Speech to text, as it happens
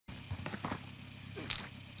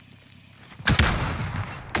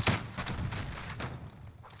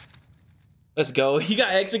Let's go. You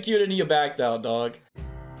got executed and you backed out, dog.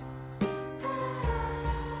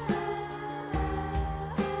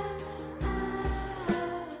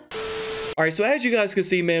 Alright, so as you guys can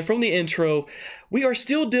see, man, from the intro, we are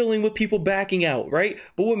still dealing with people backing out, right?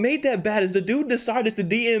 But what made that bad is the dude decided to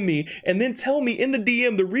DM me and then tell me in the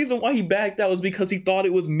DM the reason why he backed out was because he thought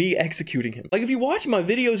it was me executing him. Like, if you watch my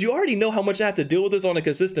videos, you already know how much I have to deal with this on a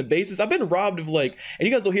consistent basis. I've been robbed of, like, and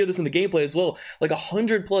you guys will hear this in the gameplay as well, like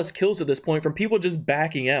 100+ kills at this point from people just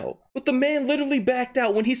backing out. But the man literally backed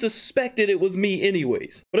out when he suspected it was me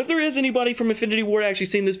anyways. But if there is anybody from Infinity Ward actually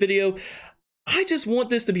seeing this video, I just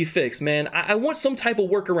want this to be fixed, man. I want some type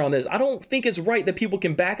of work around this. I don't think it's right that people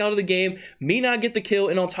can back out of the game, me not get the kill,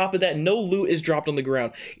 and on top of that, no loot is dropped on the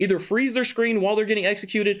ground. Either freeze their screen while they're getting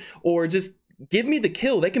executed, or just give me the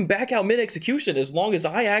kill. They can back out mid-execution as long as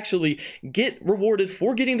I actually get rewarded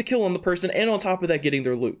for getting the kill on the person, and on top of that, getting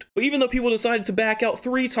their loot. But even though people decided to back out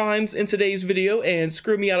 3 times in today's video and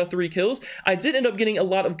screw me out of 3 kills, I did end up getting a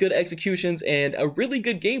lot of good executions and a really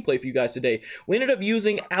good gameplay for you guys today. We ended up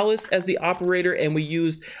using Alice as the operator, and we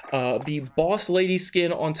used the boss lady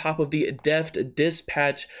skin on top of the deft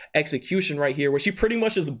dispatch execution right here, where she pretty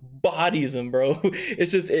much just bodies him, bro.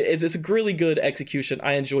 It's a really good execution.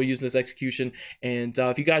 I enjoy using this execution. And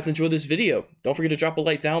if you guys enjoyed this video, don't forget to drop a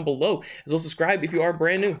like down below, as well as subscribe if you are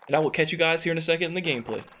brand new. And I will catch you guys here in a second in the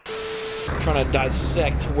gameplay. I'm trying to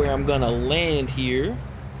dissect where I'm gonna land here.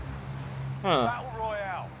 Battle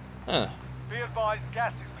Royale. Be advised,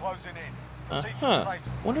 gas is closing in.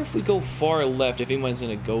 Wonder if we go far left, if anyone's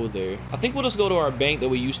gonna go there. I think we'll just go to our bank that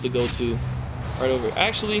we used to go to right over.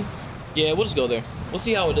 Actually, yeah, we'll just go there. We'll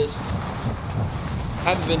see how it is.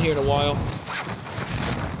 Haven't been here in a while.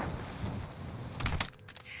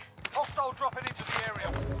 Hostile dropping into the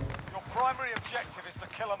area. Your primary objective is to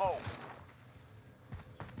kill them all.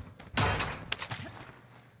 I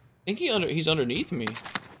think he's underneath me.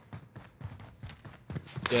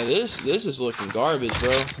 Yeah, this is looking garbage,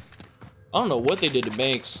 bro. I don't know what they did to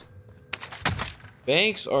banks.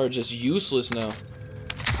 Banks are just useless now.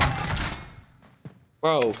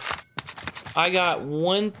 Bro, I got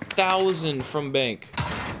 1,000 from bank.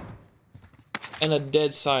 And a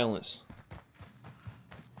dead silence.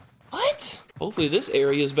 What? Hopefully this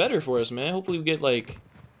area is better for us, man. Hopefully we get like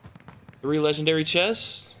 3 legendary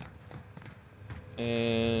chests.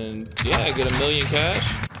 And yeah, get 1 million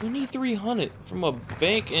cash. We need 300 from a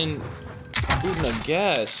bank and looting a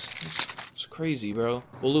gas. It's crazy, bro.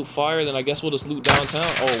 We'll loot fire, then I guess we'll just loot downtown.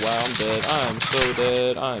 Oh wow, I'm dead. I'm so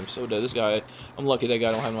dead. I'm so dead. This guy, I'm lucky that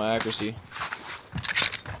guy don't have no accuracy.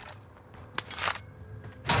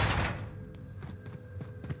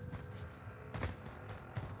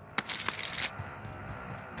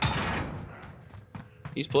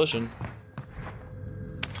 He's pushing.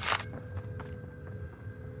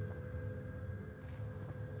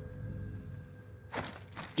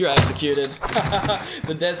 You're executed.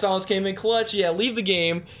 The dead silence came in clutch. Yeah, leave the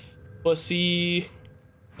game. Pussy.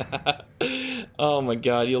 Oh my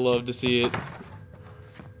god, you'll love to see it.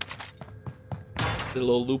 Did a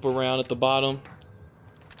little loop around at the bottom.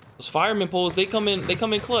 Those fireman poles, they come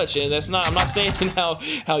in clutch, and that's not, I'm not saying how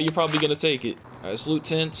you're probably gonna take it. Alright, let's loot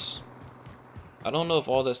tents. I don't know if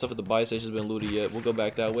all that stuff at the buy station has been looted yet. We'll go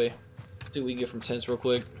back that way. See what we get from tents real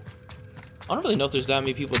quick. I don't really know if there's that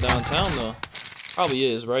many people downtown though. Probably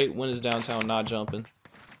is, right? When is downtown not jumping?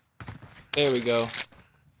 There we go.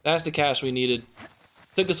 That's the cash we needed.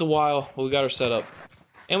 Took us a while, but we got her set up.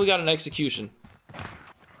 And we got an execution.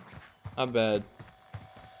 Not bad.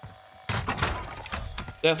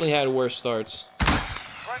 Definitely had worse starts.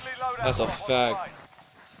 That's a fact.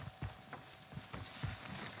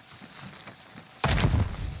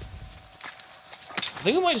 I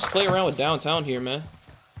think we might just play around with downtown here, man.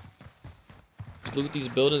 Just loot these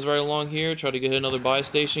buildings right along here. Try to get another buy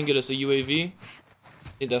station. Get us a UAV. I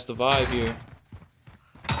think that's the vibe here.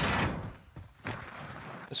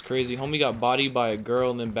 That's crazy. Homie got bodied by a girl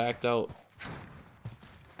and then backed out.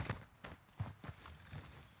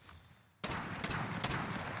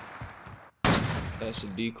 That's a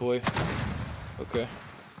decoy. Okay.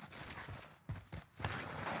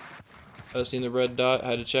 I seen the red dot. I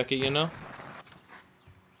had to check it, you know?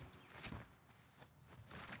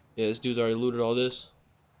 Yeah, this dude's already looted all this.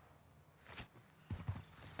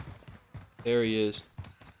 There he is.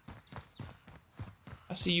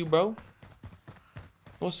 I see you, bro.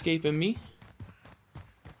 No escaping me.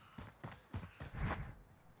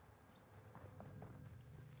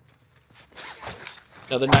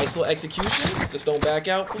 Another nice little execution. Just don't back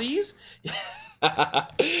out, please.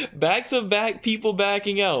 Back to back people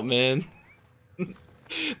backing out, man.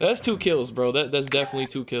 That's 2 kills, bro. That's definitely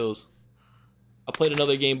 2 kills. I played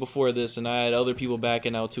another game before this, and I had other people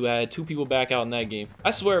backing out too. I had 2 people back out in that game.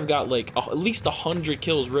 I swear I've got like at least 100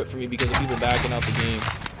 kills ripped from me because of people backing out the game.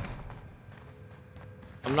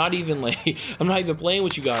 I'm not even like, I'm not even playing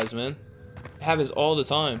with you guys, man. It happens all the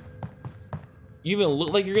time. You even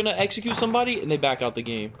look like you're gonna execute somebody, and they back out the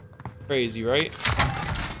game. Crazy, right?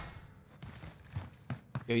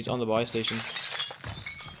 Yeah, he's on the buy station.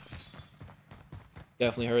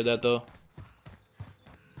 Definitely heard that though.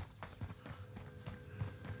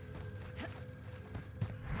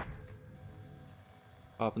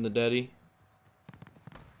 Popping the daddy.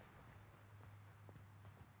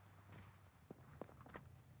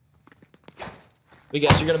 We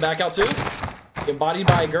guess you're gonna back out too? Get bodied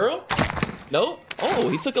by a girl? Nope. Oh,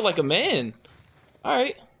 he took it like a man.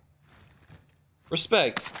 Alright.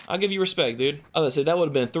 Respect. I'll give you respect, dude. I was gonna say that would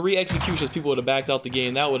have been 3 executions. People would have backed out the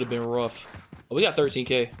game. That would have been rough. Oh, we got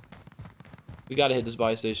 13K. We gotta hit this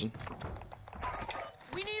buy station.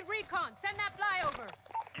 We need recon. Send that flyover.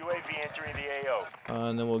 UAV entering the AO.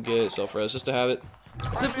 And then we'll get self-res just to have it.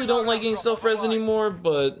 I typically don't like getting self-res anymore,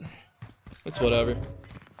 but it's whatever.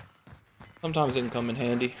 Sometimes it can come in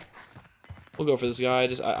handy. We'll go for this guy.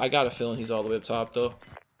 I got a feeling he's all the way up top though.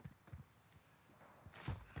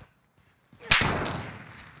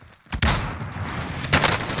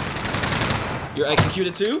 You're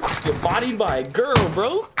executed too? You're bodied by a girl,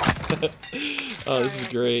 bro. Oh, this is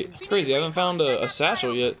great. It's crazy. I haven't found a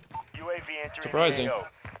satchel yet. Surprising.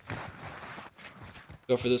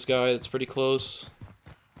 Go for this guy. It's pretty close.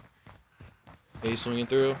 Okay, he's swinging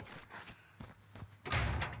through.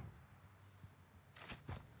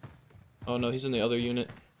 Oh no, he's in the other unit.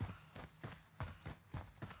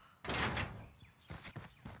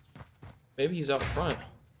 Maybe he's out front.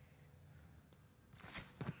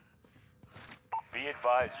 Be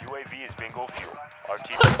advised, UAV is bingo fuel. Our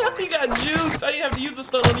team He got juked. I didn't have to use a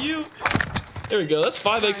stun on you. There we go. That's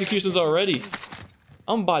 5 executions already.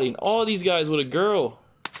 I'm bodying all these guys with a girl.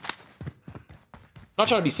 I'm not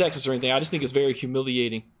trying to be sexist or anything. I just think it's very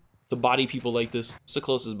humiliating to body people like this. What's the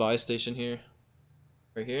closest buy station here?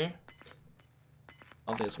 Right here?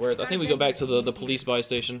 I don't think it's worth it. I think we go back to the police buy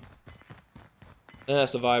station. And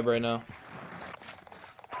that's the vibe right now.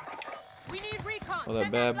 We need recon. Oh,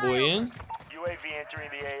 that bad boy in. UAV entering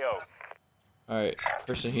the AO. Alright,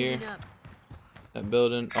 person here. That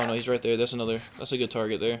building. Oh no, he's right there. That's a good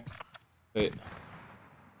target there. Wait.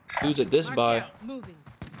 Dude's at this buy. I think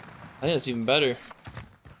that's even better.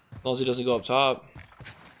 As long as he doesn't go up top.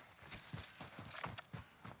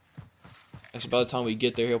 Actually, by the time we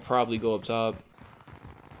get there, he'll probably go up top.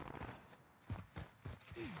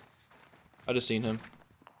 I just seen him.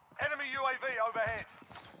 Enemy UAV overhead.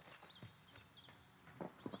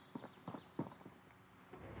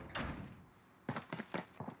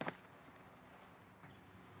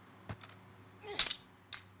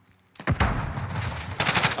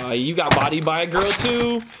 You got bodied by a girl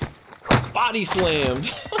too. Body slammed.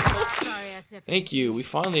 Thank you. We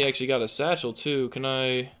finally actually got a satchel too. Can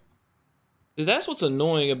I? Dude, that's what's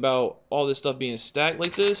annoying about all this stuff being stacked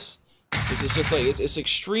like this. Is it's just like it's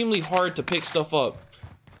extremely hard to pick stuff up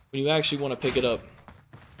when you actually want to pick it up.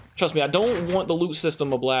 Trust me, I don't want the loot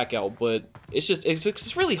system a blackout, but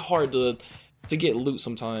it's really hard to get loot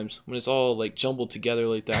sometimes when it's all like jumbled together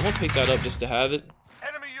like that. I'm gonna pick that up just to have it.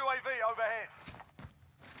 Enemy UAV overhead.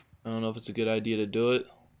 I don't know if it's a good idea to do it,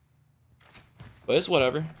 but it's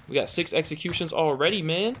whatever. We got 6 executions already,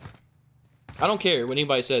 man. I don't care what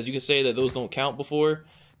anybody says. You can say that those don't count before.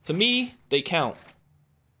 To me, they count.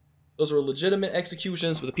 Those were legitimate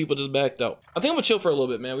executions, but the people just backed out. I think I'm gonna chill for a little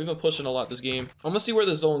bit, man. We've been pushing a lot this game. I'm gonna see where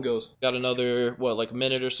the zone goes. Got another, what, like a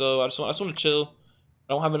minute or so. I just want to chill.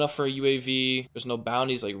 I don't have enough for a UAV. There's no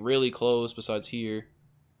bounties like really close besides here.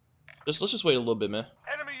 Let's just wait a little bit, man.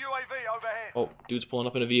 Enemy UAV overhead. Oh, dude's pulling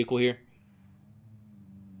up in a vehicle here.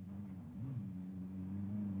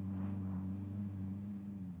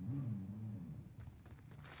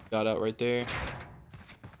 Got out right there.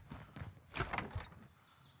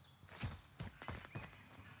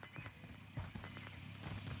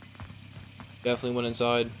 Definitely went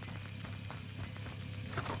inside.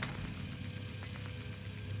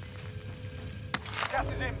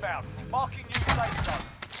 Gas is inbound. Marking new safe zone.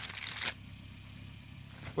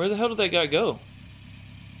 Where the hell did that guy go?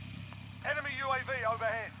 Enemy UAV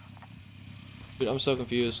overhead. Dude, I'm so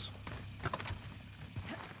confused.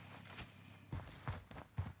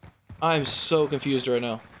 I'm so confused right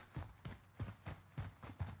now.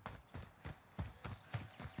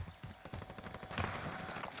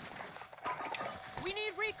 We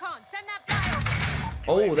need recon. Send that flyover.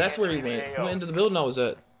 Oh, that's where he went. He went into the building I was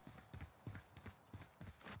at.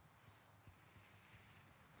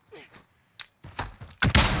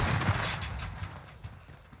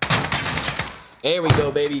 There we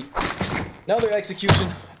go, baby. Another execution.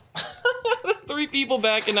 3 people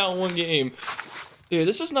backing out in one game. Dude,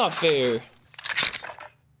 this is not fair.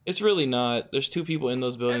 It's really not. There's 2 people in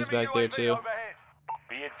those buildings back there, too.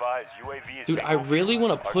 Be advised, UAV is Dude, I really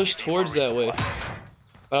want to push towards that way.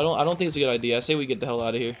 But I don't think it's a good idea. I say we get the hell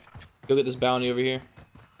out of here. Go get this bounty over here.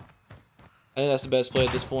 I think that's the best play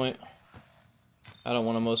at this point. I don't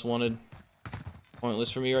want a most wanted.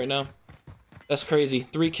 Pointless for me right now. That's crazy.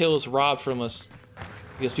 3 kills robbed from us.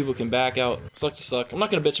 Because people can back out. Suck to suck. I'm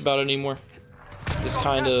not gonna bitch about it anymore. This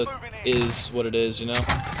kinda is what it is, you know?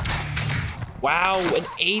 Wow, an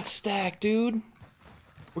 8 stack, dude.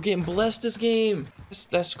 We're getting blessed this game.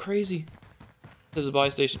 That's crazy. To the buy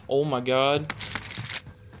station. Oh my god.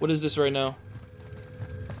 What is this right now?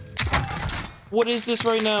 What is this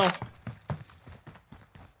right now?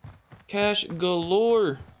 Cash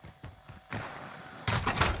galore.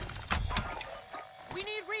 We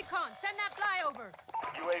need recon. Send that flyover.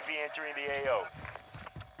 UAV entering the AO.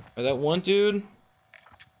 Right, that one dude,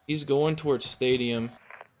 he's going towards stadium.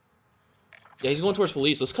 Yeah, he's going towards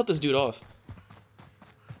police. Let's cut this dude off.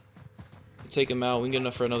 Take him out. We can get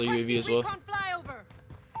enough for another UAV as well. UAV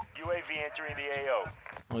entering the AO.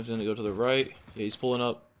 Oh, he's gonna go to the right. Yeah, he's pulling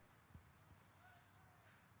up.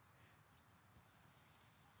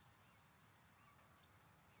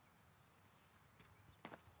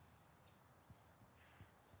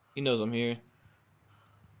 He knows I'm here.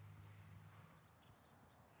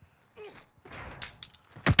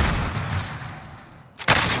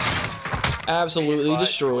 Absolutely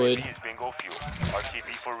destroyed.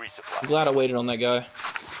 I'm glad I waited on that guy.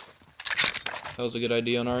 That was a good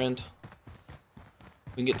idea on our end.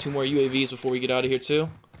 We can get 2 more UAVs before we get out of here too.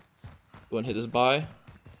 Go and hit this buy. I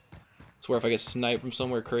swear if I get sniped from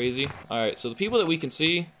somewhere crazy. Alright, so the people that we can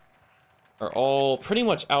see are all pretty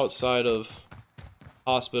much outside of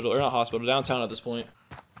hospital, or not hospital, downtown at this point.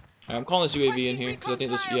 Alright, I'm calling this UAV in here because I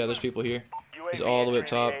think this, yeah, there's people here. He's all the way up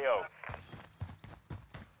top.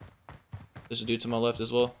 There's a dude to my left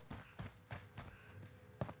as well.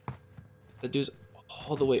 That dude's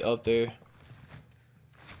all the way up there.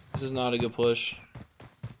 This is not a good push.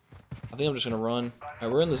 I think I'm just gonna run.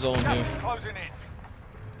 Alright, we're in the zone here.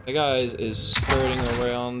 That guy is skirting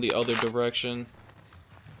around the other direction.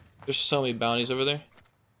 There's so many bounties over there.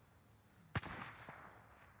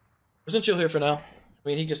 Isn't chill here for now? I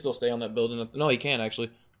mean, he can still stay on that building. No, he can't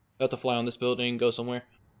actually. I have to fly on this building, go somewhere.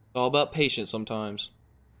 It's all about patience sometimes.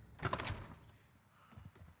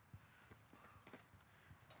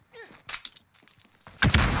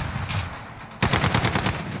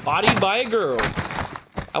 Bodied by a girl.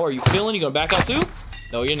 How are you feeling? You gonna back out too?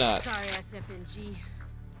 No, you're not. Sorry, SFNG.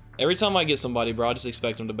 Every time I get somebody, bro, I just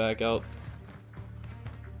expect them to back out.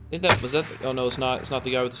 I think that was that. Oh no, it's not. It's not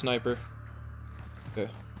the guy with the sniper. Okay,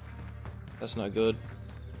 that's not good.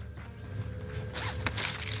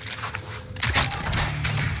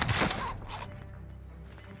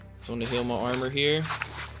 Just want to heal my armor here.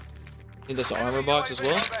 I think that's an armor box as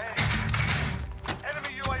well.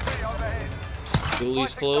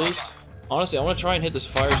 Dualies closed. Honestly, I want to try and hit this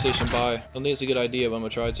fire station by. I don't think it's a good idea, but I'm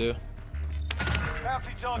gonna try to.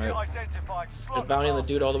 Alright. The bounty on the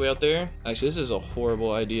dude all the way out there. Actually, this is a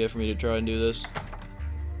horrible idea for me to try and do this.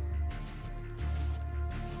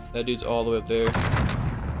 That dude's all the way up there.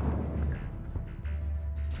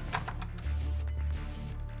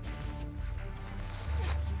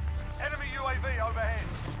 Enemy UAV overhead.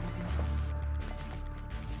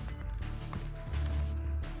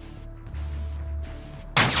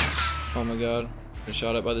 Oh my god. Been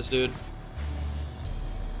shot at by this dude.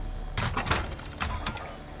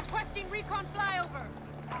 Requesting recon flyover.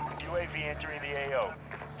 UAV entering the AO.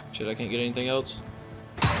 Shit, I can't get anything else.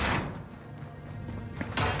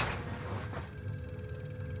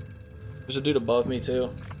 There's a dude above me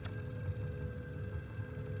too.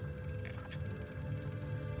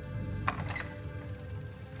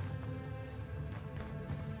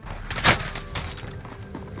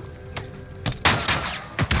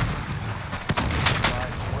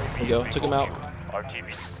 There we go, took him out.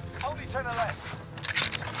 RTV. Only 10 left.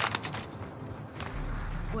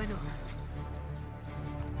 Bueno.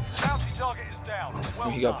 Bounty target is down.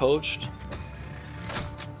 Well He got poached.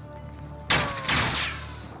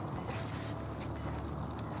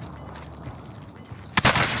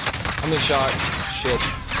 I'm getting shot. Shit.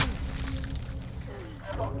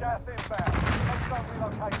 Got gas inbound. Hostile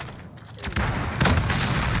relocation.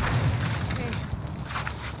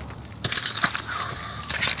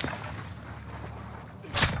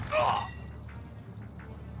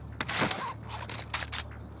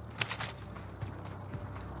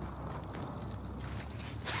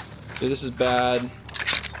 Dude, this is bad.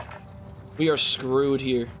 We are screwed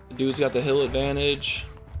here. The dude's got the hill advantage.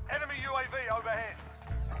 Enemy UAV overhead.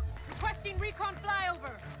 Requesting recon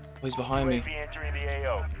flyover. Oh, he's behind me. UAV entering the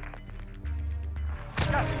AO.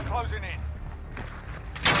 Gas is closing in.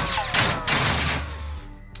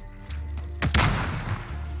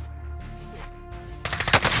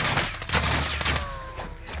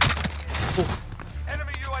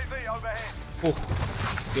 Enemy UAV overhead. Oh.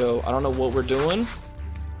 Yo, I don't know what we're doing,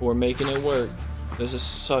 but we're making it work. This is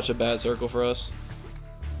such a bad circle for us.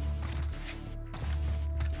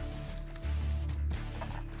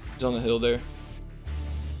 He's on the hill there.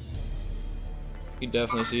 He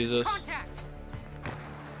definitely sees us. Contact.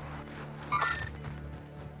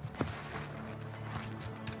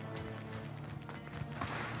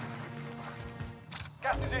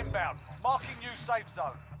 Gas is inbound. Marking new safe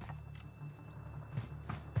zone.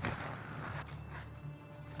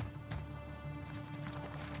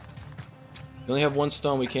 We only have one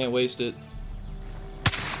stun, we can't waste it.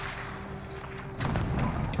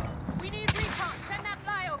 We need recon. Send that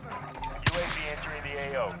flyover. UAV entering the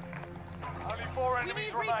AO. Only 4 We enemies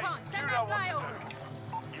need remain. recon. Send You that know what to flyover.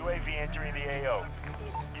 do. UAV entering the AO.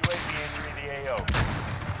 UAV entering the AO.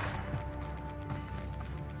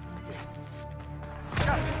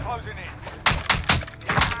 Gas is closing in.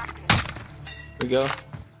 Here we go.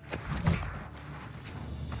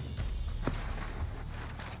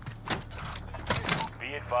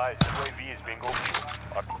 Be advised, UAV is bingo fuel.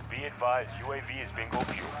 Be advised, UAV is bingo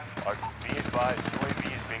fuel. Be advised, UAV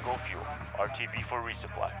is bingo fuel. RTB for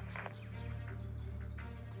resupply.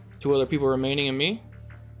 2 other people remaining and me.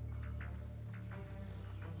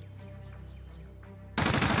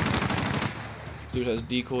 Dude has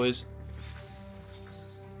decoys.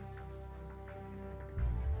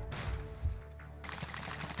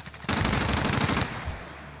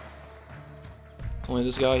 Only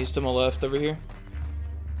this guy, he's to my left over here.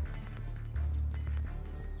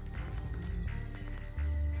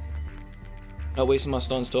 Not wasting my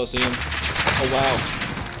stuns till I see him. Oh wow.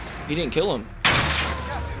 He didn't kill him.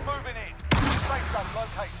 Gas is moving in. Safe zone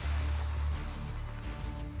located.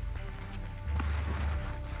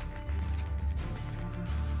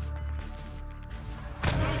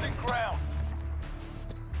 Losing ground.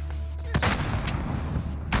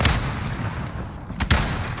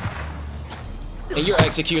 And you're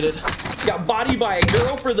executed. Got bodied by a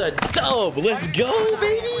girl for the dub. Let's go,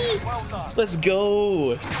 baby. Well done. Let's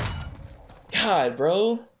go. God,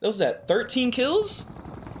 bro. That was at 13 kills?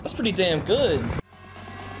 That's pretty damn good.